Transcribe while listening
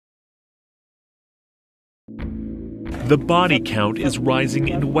The body count is rising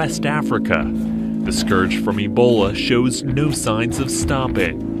in West Africa. The scourge from Ebola shows no signs of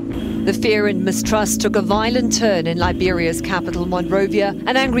stopping. The fear and mistrust took a violent turn in Liberia's capital, Monrovia.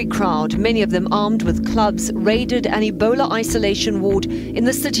 An angry crowd, many of them armed with clubs, raided an Ebola isolation ward in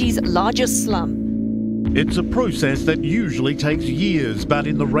the city's largest slum. It's a process that usually takes years, but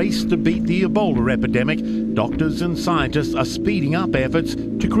in the race to beat the Ebola epidemic, doctors and scientists are speeding up efforts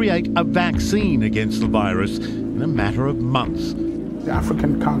to create a vaccine against the virus in a matter of months. The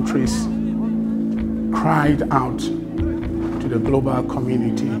African countries cried out to the global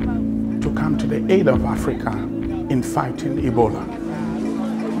community to come to the aid of Africa in fighting Ebola.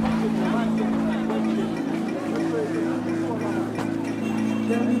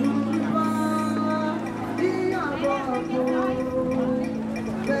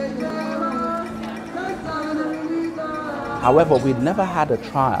 However, we'd never had a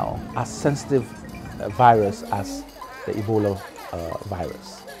trial as sensitive a virus as the Ebola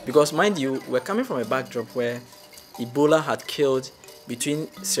virus. Because mind you, we're coming from a backdrop where Ebola had killed, between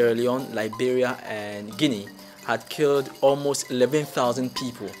Sierra Leone, Liberia and Guinea, had killed almost 11,000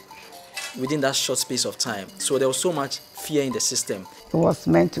 people within that short space of time. So there was so much fear in the system. It was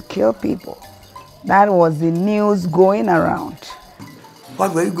meant to kill people. That was the news going around.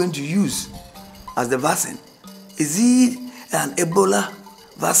 What were you going to use as the vaccine? Is it an Ebola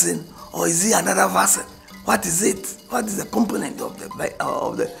vaccine or is it another vaccine? What is it? What is the component of the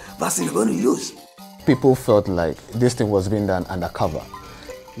vaccine you're going to use? People felt like this thing was being done undercover.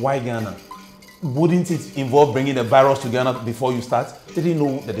 Why Ghana? Wouldn't it involve bringing the virus to Ghana before you start? Did you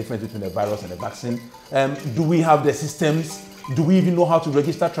know the difference between the virus and the vaccine? Do we have the systems? Do we even know how to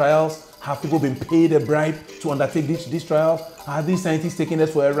register trials? Have people been paid a bribe to undertake these trials? Are these scientists taking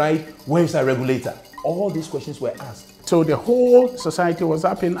us for a ride? Where is our regulator? All these questions were asked. So the whole society was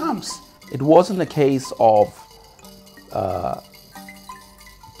up in arms. It wasn't a case of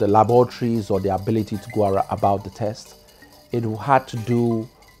the laboratories or the ability to go about the test. It had to do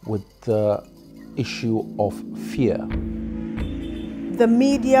with the issue of fear. The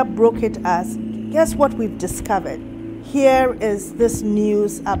media broke it as, guess what we've discovered? Here is this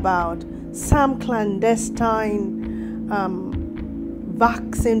news about some clandestine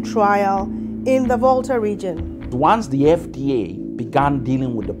vaccine trial in the Volta region. Once the FDA began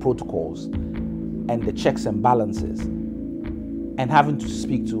dealing with the protocols and the checks and balances, and having to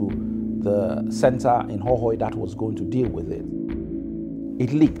speak to the center in Hohoi that was going to deal with it,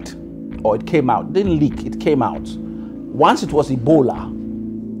 it leaked, or it came out. It didn't leak, it came out. Once it was Ebola,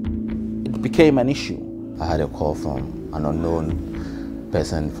 it became an issue. I had a call from an unknown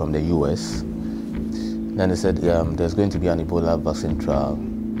person from the US. Then they said, there's going to be an Ebola vaccine trial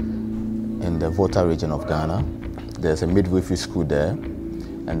in the Volta region of Ghana. There's a midwifery school there,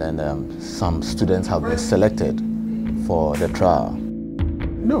 and then some students have been selected for the trial.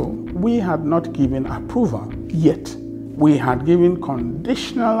 No, we had not given approval yet. We had given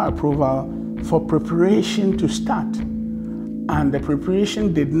conditional approval for preparation to start, and the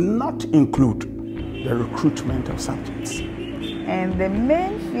preparation did not include the recruitment of subjects. And the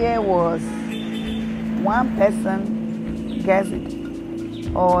main fear was one person gets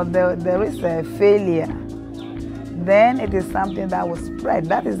it, or there is a failure. Then it is something that will spread.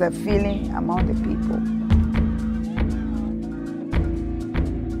 That is the feeling among the people.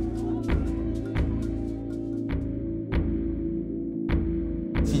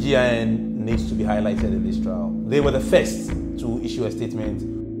 TGIN needs to be highlighted in this trial. They were the first to issue a statement.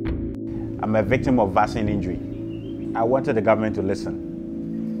 I'm a victim of vaccine injury. I wanted the government to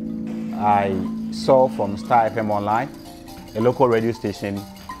listen. I saw from Star FM Online, a local radio station,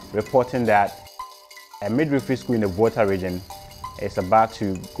 reporting that a midwifery school in the Volta region is about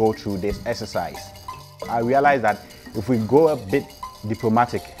to go through this exercise. I realized that if we go a bit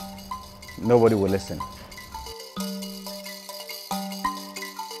diplomatic, nobody will listen.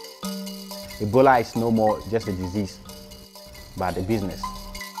 Ebola is no more just a disease, but a business.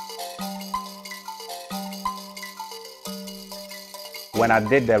 When I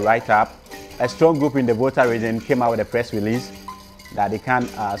did the write-up, a strong group in the Volta region came out with a press release that they can't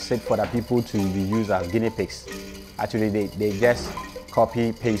sit for the people to be used as guinea pigs. Actually, they just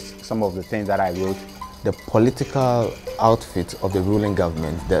copy-paste some of the things that I wrote. The political outfit of the ruling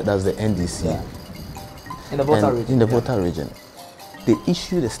government, that's the NDC. Yeah. In the Volta region. In the Volta region. They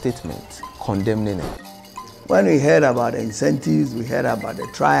issued a statement condemning it. When we heard about the incentives, we heard about the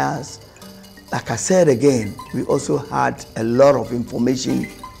trials, like I said again, we also had a lot of information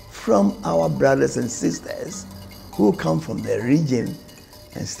from our brothers and sisters who come from the region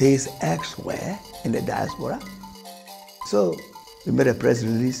and stays elsewhere in the diaspora. So we made a press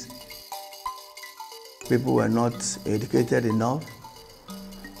release. People were not educated enough.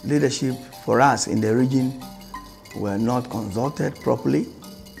 Leadership for us in the region were not consulted properly.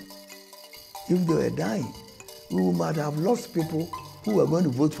 If they were dying, we might have lost people who were going to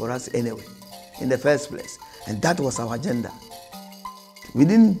vote for us anyway, in the first place. And that was our agenda.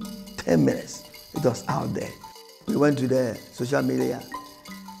 Within 10 minutes, it was out there. We went to the social media,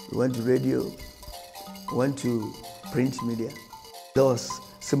 we went to radio, we went to print media. There was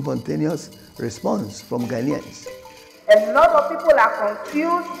spontaneous response from Ghanaians. A lot of people are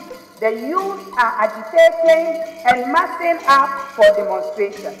confused. The youth are agitating and massing up for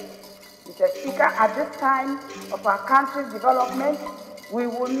demonstration. Mr. Speaker, at this time of our country's development, we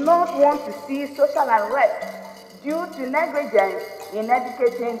would not want to see social unrest due to negligence in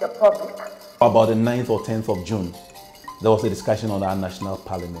educating the public. About the 9th or 10th of June, there was a discussion on our national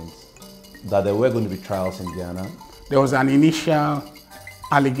parliament that there were going to be trials in Ghana. There was an initial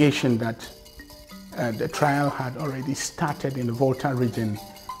allegation that the trial had already started in the Volta region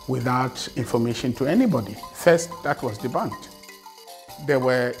without information to anybody. First, that was debunked. There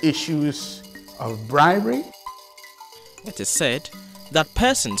were issues of bribery. It is said that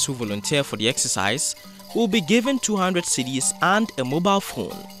persons who volunteer for the exercise will be given 200 cedis and a mobile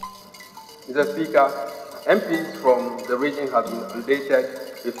phone. Mr. Speaker, MPs from the region have been inundated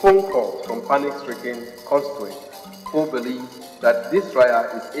with phone calls from panic-stricken constituents who believe that this trial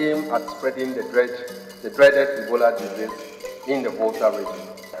is aimed at spreading the dreaded Ebola disease in the Volta region.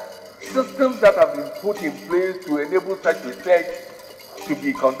 Systems that have been put in place to enable such research to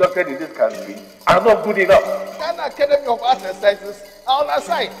be conducted in this country are not good enough. Ghana Academy of Arts and Sciences are on our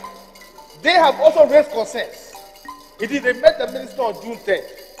side. They have also raised concerns. Indeed, they met the minister on June 10th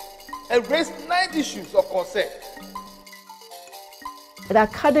and raised 9 issues of concern. The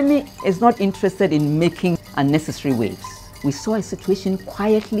Academy is not interested in making unnecessary waves. We saw a situation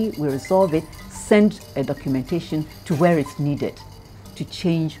quietly, we resolve it, send a documentation to where it's needed to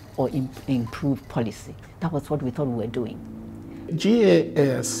change or improve policy. That was what we thought we were doing.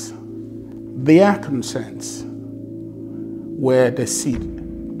 GAS, their concerns were the seed.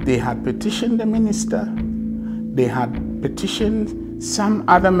 They had petitioned the minister, they had petitioned some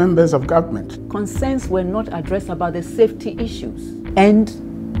other members of government. Concerns were not addressed about the safety issues and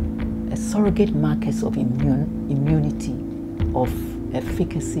surrogate markers of immunity, of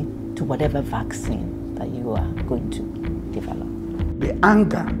efficacy to whatever vaccine that you are going to develop. The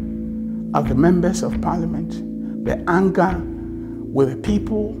anger of the members of parliament, the anger with the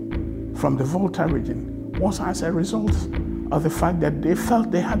people from the Volta region was as a result of the fact that they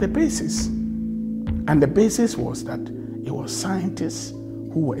felt they had a basis. And the basis was that it was scientists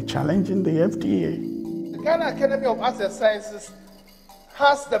who were challenging the FDA. The Ghana Academy of Arts and Sciences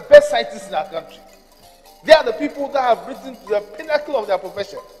has the best scientists in our country. They are the people that have risen to the pinnacle of their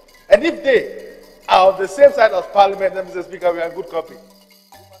profession. And if they are on the same side as Parliament, then, Mr. Speaker, we are in good company.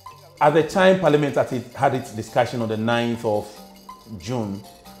 At the time Parliament had its discussion on the 9th of June,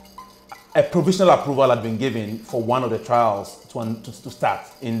 a provisional approval had been given for one of the trials to start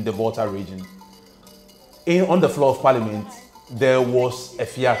in the Volta region. On the floor of Parliament, there was a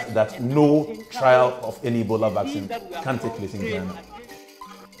fiat that no trial of any Ebola vaccine can take place in Ghana.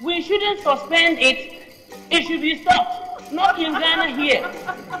 We shouldn't suspend it. It should be stopped. Not in Ghana here.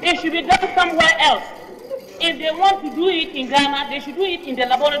 It should be done somewhere else. If they want to do it in Ghana, they should do it in the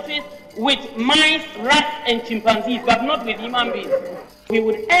laboratories with mice, rats, and chimpanzees, but not with human beings. We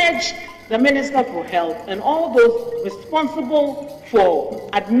would urge the Minister for Health and all those responsible for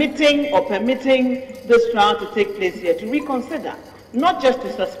admitting or permitting this trial to take place here to reconsider, not just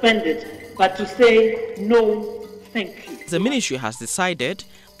to suspend it, but to say no, thank you. The ministry has decided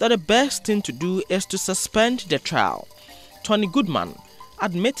that the best thing to do is to suspend the trial. Tony Goodman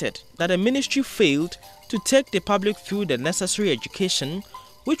admitted that the ministry failed to take the public through the necessary education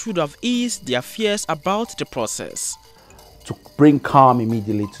which would have eased their fears about the process. To bring calm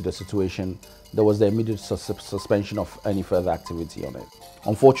immediately to the situation, there was the immediate suspension of any further activity on it.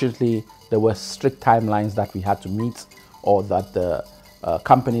 Unfortunately, there were strict timelines that we had to meet, or that the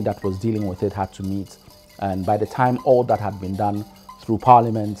company that was dealing with it had to meet. And by the time all that had been done through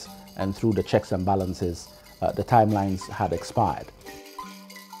Parliament and through the checks and balances, the timelines had expired.